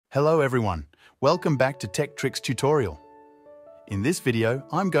Hello everyone, welcome back to Tech Tricks tutorial. In this video,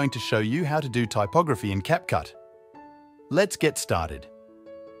 I'm going to show you how to do typography in CapCut. Let's get started.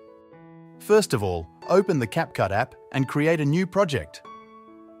 First of all, open the CapCut app and create a new project.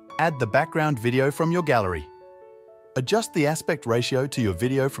 Add the background video from your gallery. Adjust the aspect ratio to your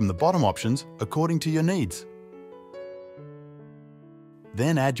video from the bottom options according to your needs.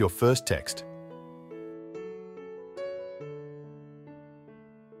 Then add your first text.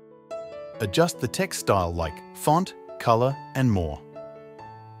 Adjust the text style like font, color, and more.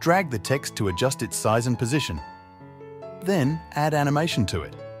 Drag the text to adjust its size and position. Then add animation to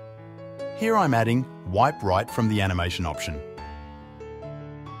it. Here I'm adding Wipe Right from the animation option.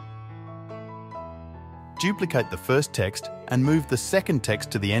 Duplicate the first text and move the second text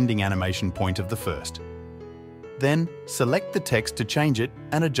to the ending animation point of the first. Then select the text to change it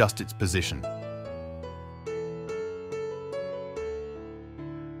and adjust its position.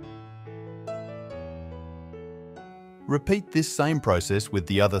 Repeat this same process with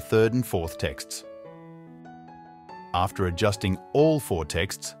the other third and fourth texts. After adjusting all four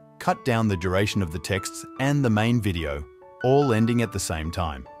texts, cut down the duration of the texts and the main video, all ending at the same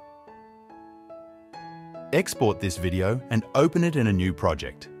time. Export this video and open it in a new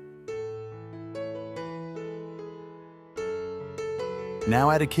project.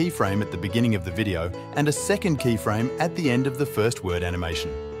 Now add a keyframe at the beginning of the video and a second keyframe at the end of the first word animation.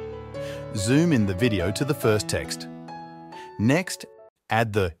 Zoom in the video to the first text. Next,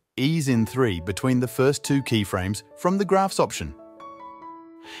 add the Ease in 3 between the first two keyframes from the Graphs option.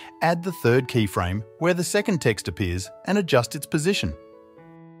 Add the third keyframe where the second text appears and adjust its position.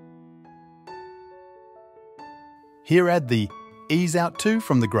 Here add the Ease Out 2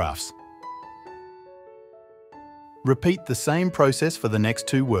 from the Graphs. Repeat the same process for the next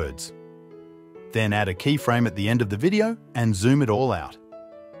two words. Then add a keyframe at the end of the video and zoom it all out.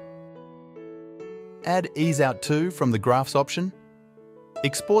 Add Ease Out 2 from the Graphs option.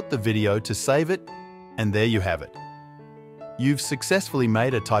 Export the video to save it, and there you have it. You've successfully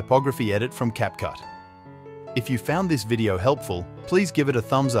made a typography edit from CapCut. If you found this video helpful, please give it a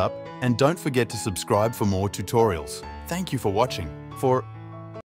thumbs up and don't forget to subscribe for more tutorials. Thank you for watching. For